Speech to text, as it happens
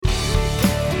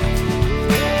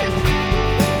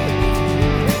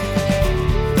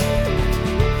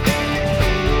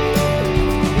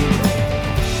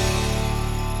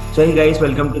So hey guys,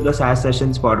 welcome to the SaaS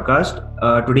Sessions podcast.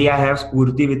 Today I have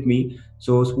Spurti with me.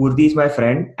 So Spurti is my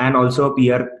friend and also a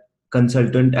PR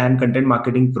consultant and content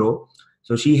marketing pro.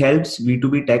 So she helps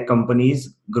B2B tech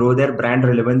companies grow their brand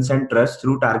relevance and trust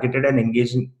through targeted and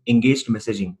engaged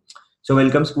messaging. So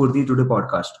welcome Spurti to the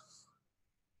podcast.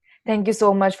 Thank you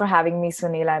so much for having me,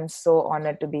 Sunil. I'm so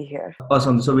honored to be here.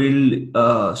 Awesome. So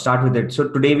we'll start with it. So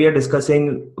today we are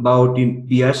discussing about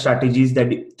PR strategies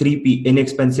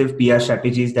inexpensive PR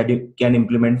strategies that you can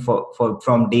implement for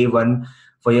from day one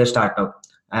for your startup.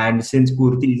 And since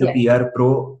Spurti is a Yes. PR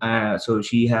pro, so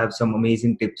she has some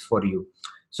amazing tips for you.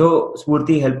 So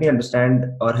Spurti, help me understand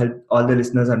or help all the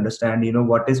listeners understand,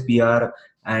 what is PR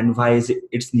and why is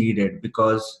it's needed?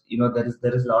 Because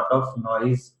there is a lot of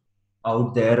noise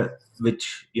out there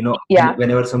which Yeah.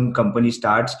 whenever some company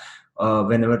starts,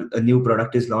 whenever a new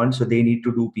product is launched, so they need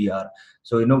to do PR.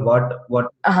 So what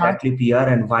Uh-huh. exactly PR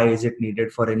and why is it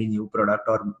needed for any new product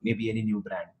or maybe any new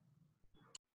brand?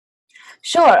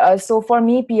 Sure. So for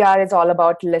me, PR is all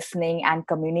about listening and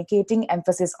communicating,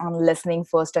 emphasis on listening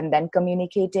first and then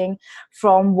communicating.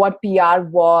 From what PR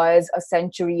was a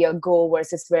century ago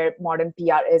versus where modern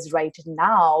PR is right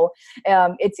now,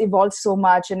 it's evolved so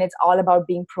much, and it's all about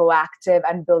being proactive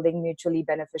and building mutually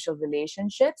beneficial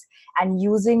relationships and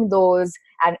using those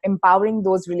and empowering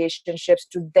those relationships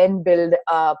to then build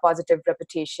a positive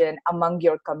reputation among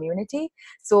your community.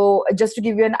 So just to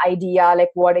give you an idea, like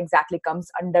what exactly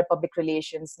comes under public relations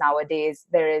nowadays,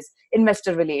 there is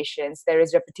investor relations, there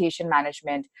is reputation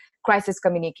management, crisis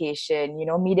communication,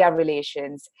 media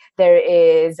relations. There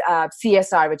is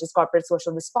CSR, which is corporate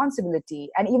social responsibility,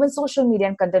 and even social media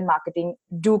and content marketing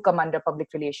do come under public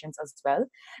relations as well.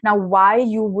 Now, why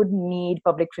you would need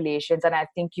public relations, and I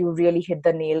think you really hit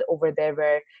the nail over there,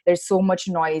 where there's so much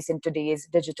noise in today's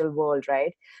digital world,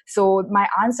 right? So my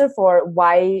answer for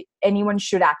why anyone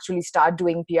should actually start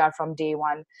doing PR from day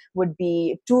one would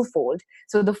be twofold.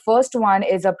 So the first one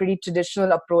is a pretty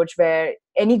traditional approach where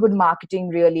any good marketing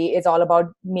really is all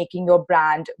about making your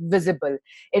brand visible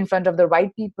in front of the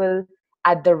right people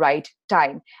at the right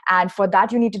time. And for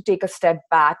that, you need to take a step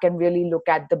back and really look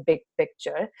at the big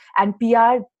picture. And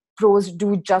PR pros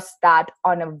do just that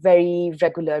on a very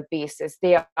regular basis.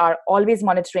 They are always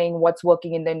monitoring what's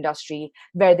working in the industry,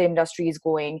 where the industry is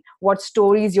going, what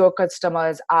stories your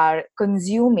customers are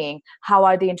consuming, how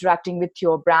are they interacting with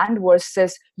your brand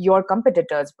versus your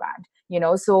competitor's brand.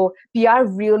 So PR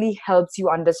really helps you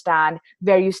understand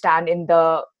where you stand in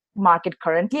the market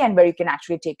currently and where you can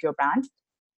actually take your brand.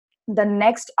 The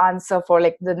next answer for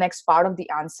like the next part of the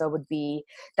answer would be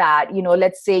that,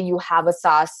 let's say you have a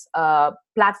SaaS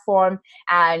platform,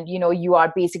 and you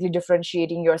are basically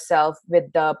differentiating yourself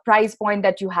with the price point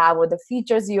that you have, or the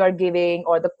features you are giving,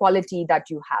 or the quality that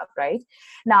you have. Right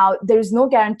now, there is no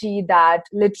guarantee that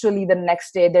literally the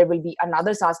next day there will be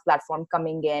another SaaS platform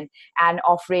coming in and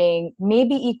offering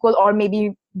maybe equal or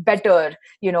maybe better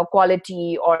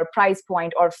quality or price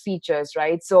point or features,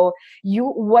 right? So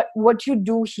what you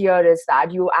do here is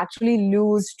that you actually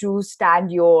lose to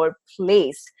stand your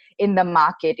place in the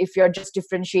market if you're just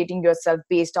differentiating yourself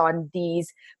based on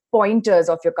these pointers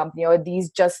of your company, or these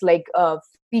just like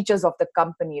features of the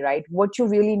company, right? What you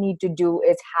really need to do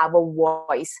is have a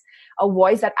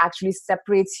voice that actually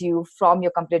separates you from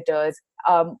your competitors,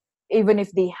 even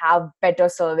if they have better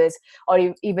service,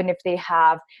 or even if they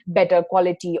have better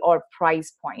quality or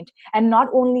price point. And not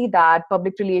only that,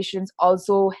 public relations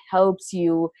also helps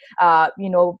you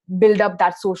build up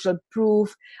that social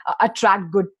proof,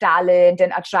 attract good talent,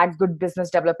 and attract good business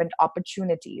development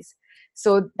opportunities.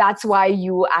 So that's why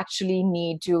you actually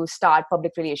need to start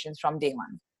public relations from day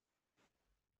one.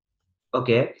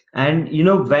 Okay. And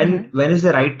Mhm. when is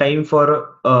the right time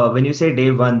for when you say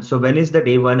day one, so when is the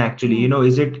day one actually? Mhm.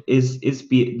 Is it is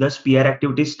does PR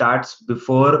activity starts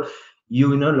before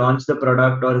launch the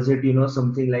product, or is it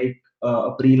something like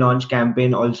a pre-launch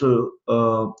campaign also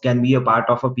can be a part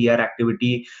of a PR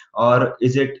activity, or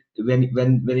is it when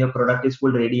your product is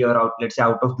full ready or out, let's say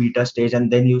out of beta stage, and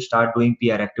then you start doing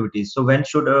PR activities? So when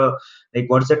should like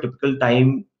what's the typical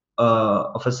time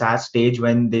of a SaaS stage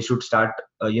when they should start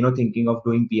thinking of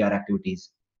doing PR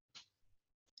activities?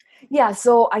 Yeah,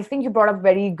 so I think you brought up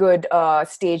very good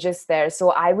stages there.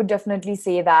 So I would definitely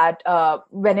say that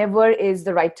whenever is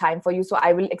the right time for you. So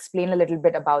I will explain a little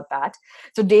bit about that.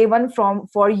 So day one from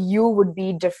for you would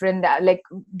be different. Like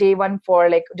day one for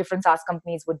like different SaaS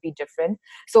companies would be different.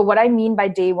 So what I mean by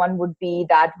day one would be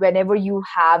that whenever you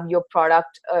have your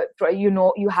product,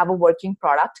 you have a working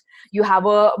product, you have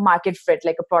a market fit,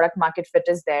 like a product market fit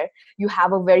is there. You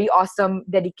have a very awesome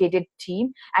dedicated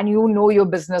team, and you know your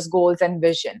business goals and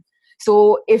vision.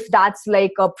 So if that's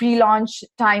like a pre-launch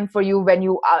time for you, when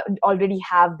you already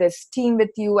have this team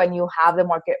with you and you have the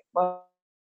market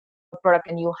product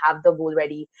and you have the goal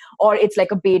ready, or it's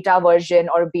like a beta version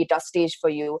or a beta stage for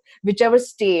you, whichever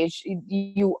stage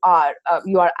you are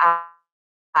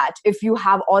at, if you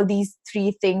have all these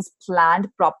three things planned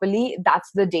properly,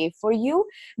 that's the day for you.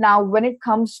 Now when it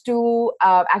comes to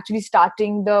actually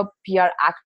starting the PR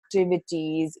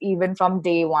activities even from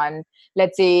day one,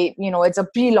 let's say it's a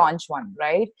pre-launch one,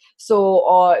 right?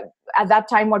 So at that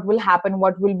time what will happen,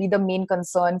 what will be the main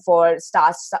concern for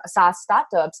SaaS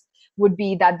startups would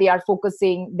be that they are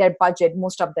focusing their budget,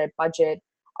 most of their budget,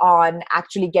 on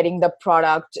actually getting the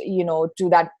product to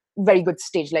that very good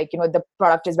stage. Like the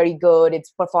product is very good,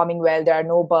 it's performing well, there are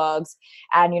no bugs,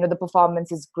 and the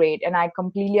performance is great, and I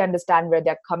completely understand where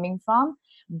they're coming from.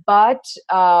 But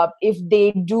if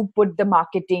they do put the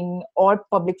marketing or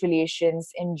public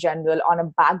relations in general on a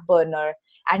back burner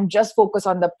and just focus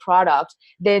on the product,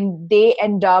 then they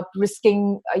end up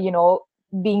risking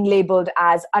being labeled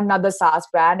as another SaaS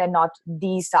brand and not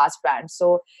the SaaS brand.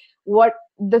 So what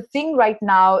the thing right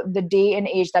now, the day and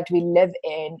age that we live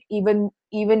in, even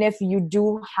if you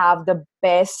do have the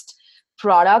best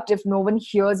product, if no one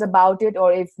hears about it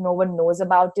or if no one knows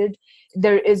about it,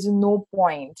 there is no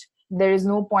point. There is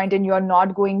no point, and you're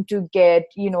not going to get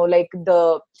like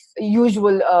the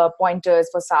usual pointers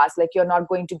for SaaS. Like you're not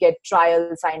going to get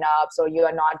trial signups, or you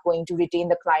are not going to retain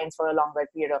the clients for a longer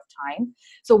period of time.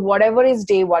 So whatever is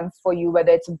day one for you,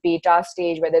 whether it's a beta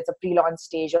stage, whether it's a pre-launch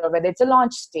stage, or whether it's a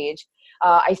launch stage,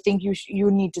 I think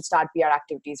you need to start PR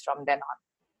activities from then on.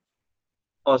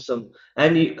 Awesome.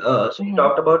 And so you Hmm.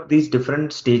 talked about these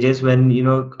different stages when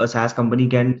a SaaS company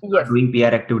can start Yes. doing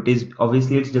PR activities.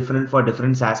 Obviously, it's different for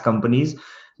different SaaS companies,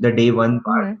 the day one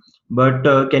part. Hmm.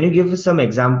 But can you give us some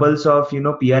examples of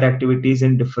PR activities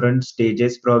in different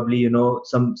stages? Probably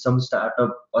some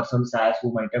startup or some SaaS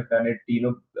who might have done it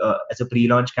as a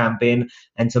pre-launch campaign,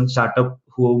 and some startup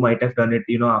who might have done it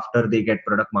after they get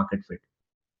product market fit.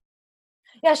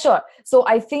 Yeah, sure. So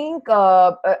I think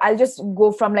I'll just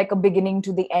go from like a beginning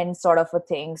to the end sort of a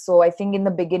thing. So I think in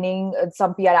the beginning,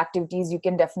 some PR activities you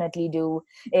can definitely do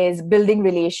is building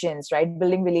relations, right?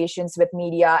 Building relations with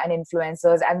media and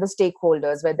influencers and the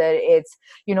stakeholders, whether it's,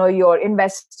 your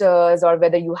investors or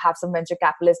whether you have some venture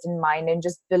capitalist in mind, and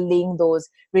just building those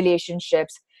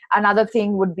relationships. Another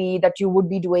thing would be that you would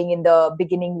be doing in the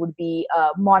beginning would be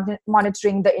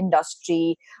monitoring the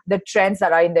industry, the trends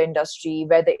that are in the industry,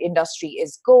 where the industry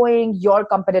is going, your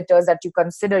competitors that you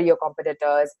consider your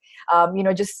competitors,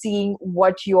 just seeing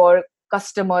what your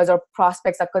customers or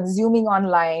prospects are consuming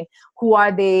online, who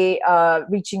are they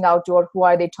reaching out to, or who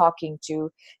are they talking to.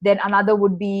 Then another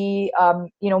would be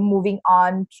moving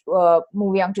on to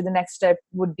the next step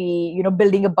would be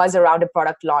building a buzz around a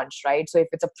product launch, right? So if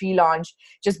it's a pre-launch,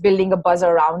 just building a buzz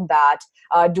around that,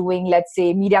 doing, let's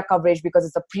say, media coverage because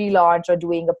it's a pre-launch, or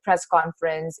doing a press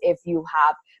conference if you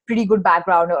have pretty good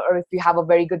background, or if you have a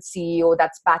very good CEO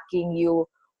that's backing you,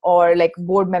 or like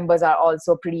board members are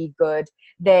also pretty good.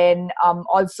 Then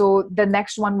also the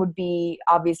next one would be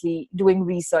obviously doing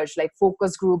research, like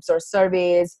focus groups or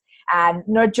surveys, and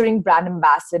nurturing brand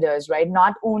ambassadors, right?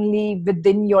 Not only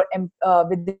within your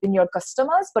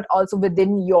customers, but also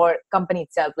within your company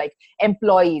itself, like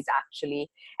employees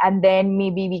actually. And then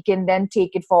maybe we can then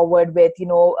take it forward with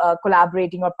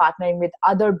collaborating or partnering with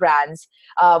other brands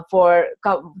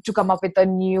to come up with a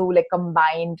new like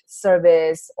combined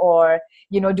service, or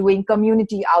doing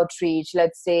community outreach.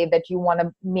 Let's say that you want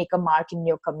to make a mark in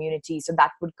your community, so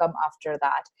that would come after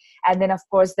that. And then of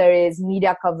course there is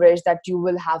media coverage that you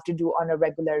will have to do on a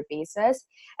regular basis.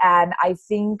 And I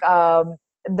think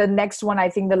the next one, I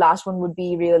think the last one would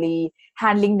be really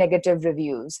handling negative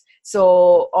reviews,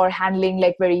 so, or handling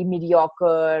like very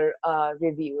mediocre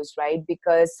reviews, right?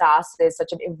 Because SaaS is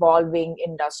such an evolving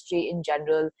industry in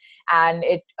general, and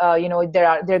it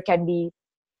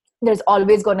there's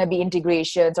always going to be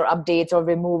integrations or updates or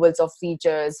removals of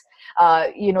features.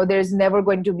 There's never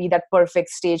going to be that perfect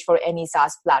stage for any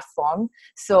SaaS platform.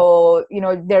 So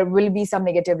there will be some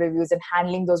negative reviews, and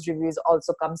handling those reviews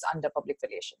also comes under public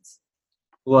relations.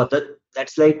 Well,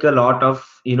 that's like a lot of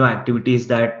activities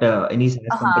that any SaaS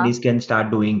Uh-huh. companies can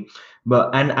start doing.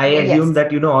 But and I assume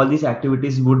Yes. that all these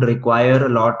activities would require a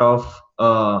lot of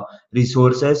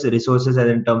resources, and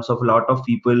in terms of a lot of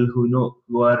people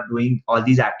who are doing all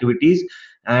these activities,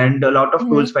 and a lot of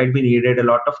tools Hmm. might be needed. A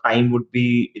lot of time would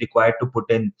be required to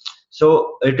put in.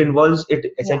 So it Yeah.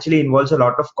 essentially involves a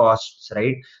lot of costs,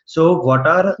 right? So what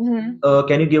are Mhm.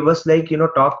 can you give us, like,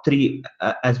 top three,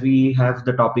 as we have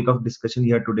the topic of discussion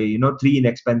here today, three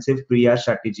inexpensive PR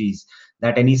strategies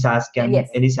that Yes.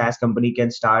 any SaaS company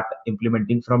can start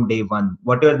implementing from day one,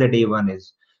 whatever the day one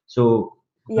is. So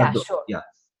Yeah, sure. yeah.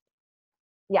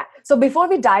 Yeah. So before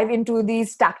we dive into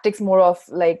these tactics, more of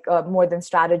like more than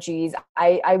strategies,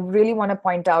 I really want to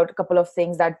point out a couple of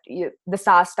things that the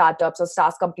SaaS startups or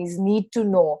SaaS companies need to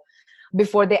know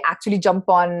before they actually jump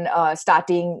on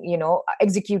starting,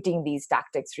 executing these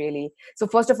tactics really. So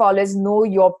first of all is know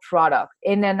your product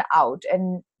in and out,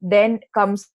 and then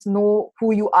comes know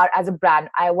who you are as a brand.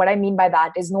 What I mean by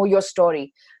that is know your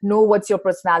story, know what's your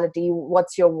personality,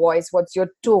 what's your voice, what's your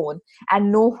tone,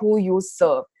 and know who you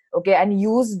serve. Okay, and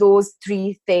use those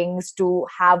three things to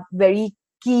have very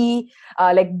key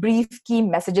like brief key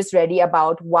messages ready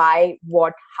about why,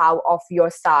 what, how of your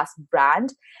SaaS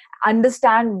brand.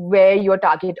 Understand where your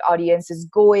target audience is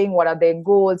going, what are their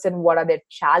goals and what are their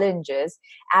challenges.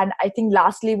 And I think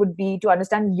lastly would be to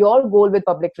understand your goal with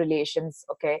public relations.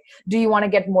 Okay, do you want to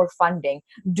get more funding?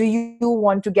 Do you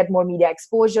want to get more media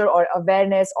exposure or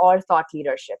awareness or thought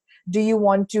leadership? Do you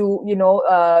want to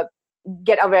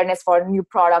get awareness for a new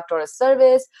product or a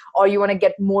service, or you want to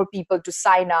get more people to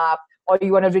sign up, or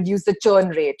you want to reduce the churn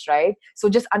rate, right? So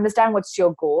just understand what's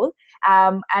your goal.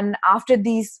 And after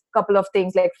these couple of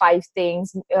things, like five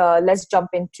things, let's jump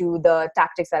into the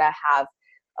tactics that I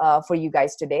have for you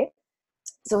guys today.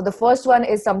 So the first one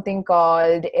is something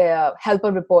called Help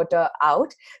a Reporter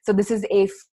Out. So this is a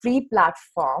free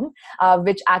platform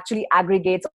which actually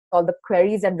aggregates all the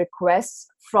queries and requests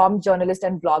from journalists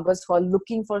and bloggers who are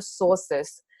looking for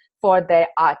sources for their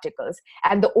articles.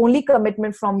 And the only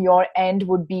commitment from your end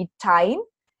would be time,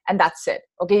 and that's it.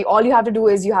 Okay, all you have to do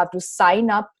is you have to sign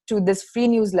up to this free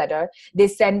newsletter. They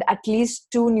send at least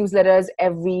 2 newsletters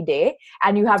every day,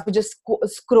 and you have to just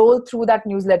scroll through that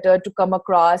newsletter to come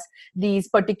across these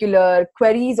particular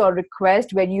queries or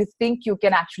requests where you think you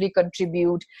can actually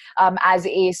contribute as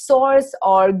a source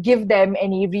or give them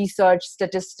any research,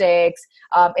 statistics,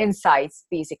 insights,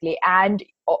 basically. And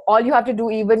all you have to do,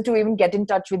 even get in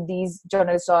touch with these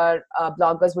journalists or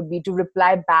bloggers, would be to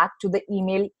reply back to the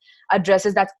email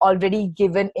addresses that's already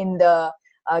given in the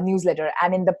newsletter.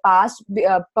 And in the past,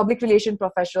 public relation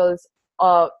professionals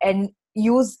and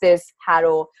use this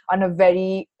Harrow on a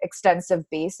very extensive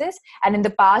basis. And in the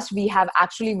past, we have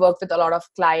actually worked with a lot of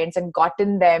clients and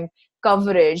gotten them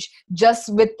coverage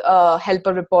just with Help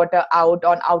a Reporter Out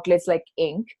on outlets like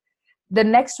Inc. The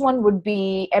next one would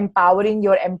be empowering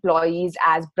your employees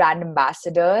as brand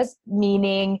ambassadors,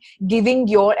 meaning giving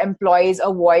your employees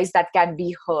a voice that can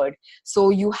be heard. So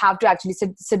you have to actually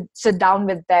sit down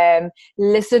with them,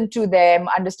 listen to them,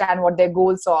 understand what their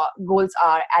goals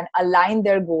are, and align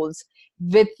their goals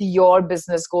with your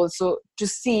business goals, so to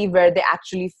see where they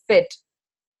actually fit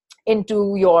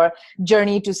into your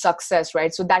journey to success,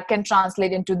 right? So that can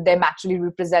translate into them actually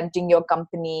representing your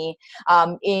company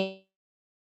in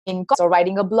or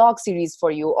writing a blog series for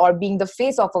you, or being the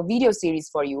face of a video series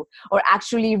for you, or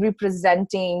actually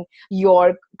representing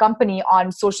your company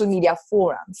on social media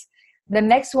forums. The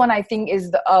next one I think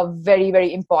is a very,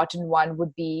 very important one,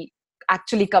 would be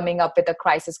actually coming up with a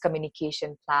crisis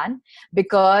communication plan,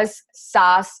 because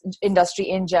SaaS industry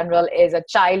in general is a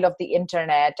child of the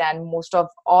internet, and most of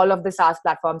all of the SaaS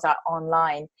platforms are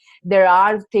online. There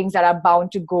are things that are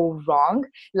bound to go wrong,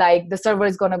 like the server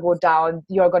is going to go down,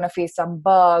 you're going to face some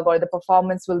bug, or the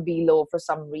performance will be low for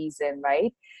some reason,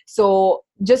 right? So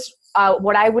just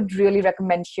what I would really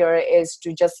recommend here is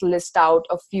to just list out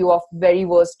a few of very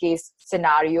worst case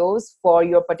scenarios for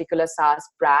your particular SaaS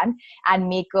brand and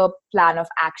make a plan of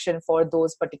action for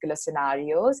those particular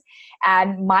scenarios.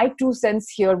 And my 2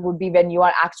 cents here would be, when you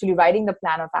are actually writing the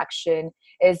plan of action,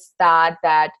 is that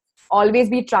always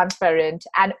be transparent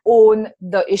and own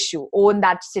the issue, own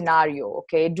that scenario.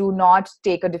 Okay, do not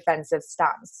take a defensive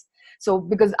stance. So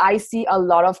because I see a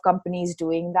lot of companies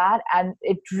doing that, and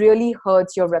it really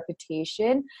hurts your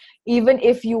reputation. Even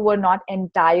if you were not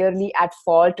entirely at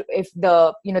fault, if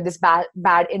this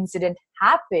bad incident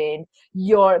happened,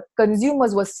 your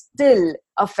consumers were still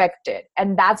affected,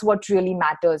 and that's what really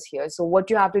matters here. So what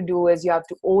you have to do is you have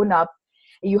to own up,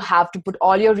 you have to put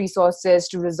all your resources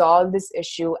to resolve this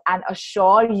issue and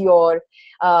assure your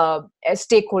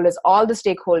stakeholders, all the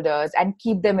stakeholders, and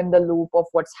keep them in the loop of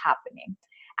what's happening.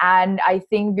 And I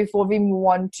think before we move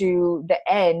on to the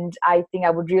end, I think I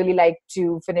would really like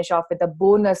to finish off with a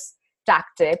bonus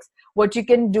tactics. What you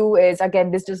can do is,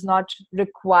 again, this does not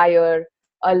require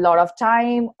a lot of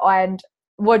time and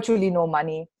virtually no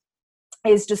money,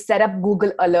 is to set up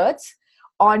Google Alerts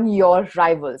on your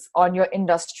rivals, on your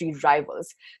industry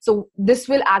rivals. So this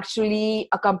will actually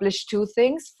accomplish two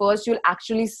things. First, you'll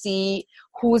actually see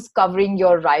who's covering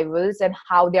your rivals and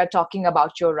how they are talking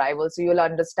about your rivals. So you'll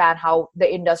understand how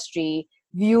the industry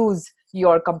views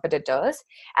your competitors.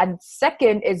 And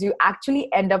second is you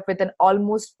actually end up with an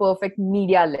almost perfect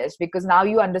media list, because now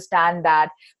you understand that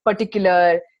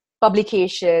particular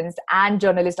publications and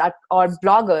journalists or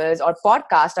bloggers or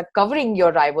podcasts are covering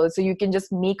your rivals. So you can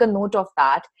just make a note of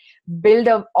that, build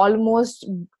a almost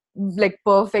like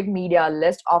perfect media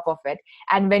list off of it.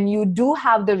 And when you do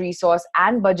have the resource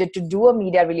and budget to do a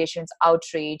media relations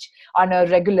outreach on a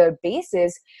regular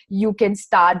basis, you can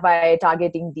start by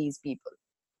targeting these people.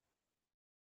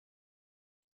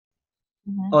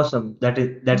 Mm-hmm. Awesome. That's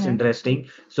Mm-hmm. interesting.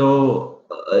 So,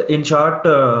 in short,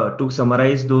 to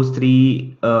summarize those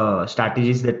three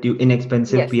strategies that you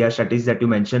inexpensive Yes. PR strategies that you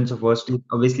mentioned. So, first, is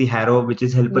obviously Harrow, which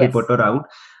is help a Yes. reporter out.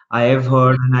 I have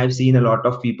heard and I've seen a lot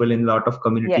of people in a lot of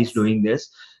communities Yes. doing this.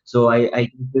 So, I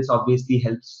think this obviously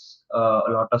helps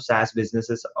a lot of SaaS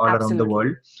businesses all around the Absolutely.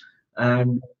 world.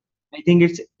 And I think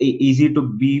it's easy to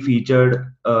be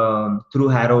featured through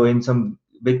Harrow in some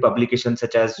big publications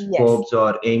such as Yes. Forbes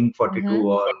or Inc. 42 Mm-hmm.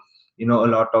 or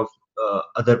a lot of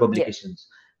other Yes. publications.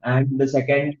 And the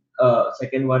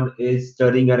second one is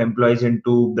turning your employees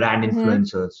into brand Mm-hmm.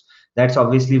 influencers. That's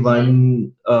obviously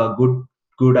one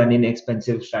good and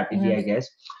inexpensive strategy, Mm-hmm. I guess.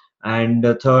 And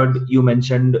the third you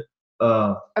mentioned.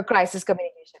 A crisis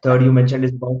communication. Yeah. Third you mentioned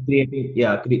is about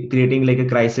creating like a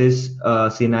crisis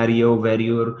scenario where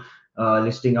you're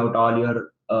listing out all your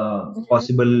Mm-hmm.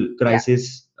 possible Yeah.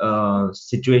 crisis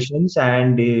situations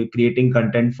and creating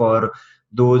content for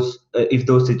those if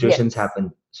those situations Yes.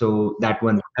 happen. So that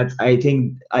one, that's, I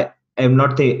think I'm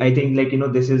not I think like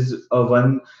this is a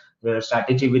one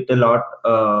strategy with a lot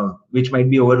which might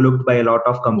be overlooked by a lot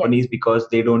of companies Yes. because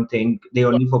they don't think they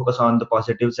only focus on the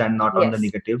positives and not on the Yes.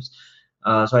 negatives.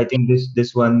 So I think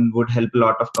this one would help a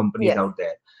lot of companies Yes. out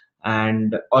there.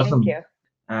 And Thank awesome. you.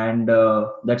 And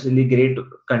that's really great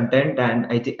content. And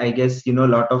I guess a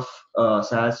lot of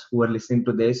SaaS who are listening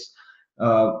to this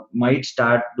might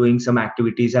start doing some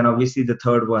activities. And obviously the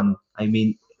third one, I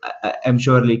mean, I'm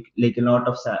sure like a lot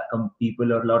of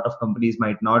people or a lot of companies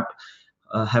might not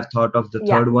have thought of the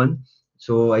Yeah. third one.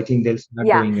 So I think they'll start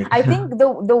Yeah, doing it. I think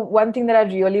the one thing that I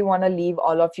really want to leave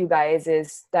all of you guys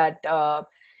is that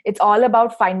it's all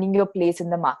about finding your place in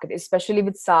the market, especially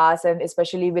with SaaS and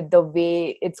especially with the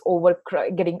way it's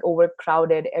getting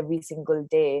overcrowded every single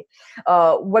day.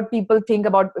 What people think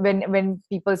about when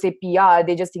people say PR,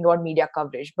 they just think about media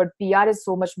coverage, but PR is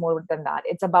so much more than that.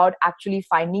 It's about actually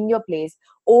finding your place,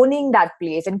 owning that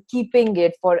place, and keeping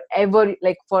it forever,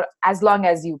 like for as long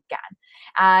as you can.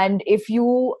 And if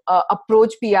you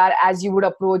approach PR as you would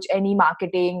approach any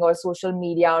marketing or social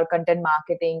media or content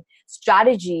marketing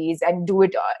strategies and do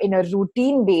it in a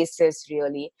routine basis,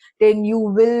 really, then you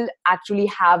will actually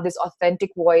have this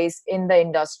authentic voice in the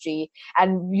industry.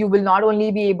 And you will not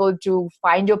only be able to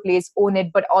find your place, own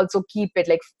it, but also keep it.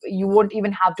 Like you won't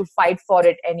even have to fight for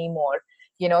it anymore.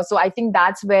 So I think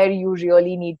that's where you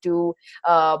really need to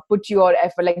put your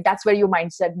effort. Like that's where your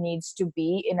mindset needs to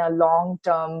be in a long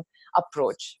term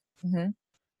approach. Hmm.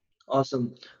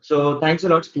 Awesome. So thanks a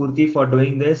lot, Spurti, for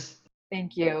doing this.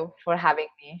 Thank you for having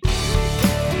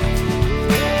me.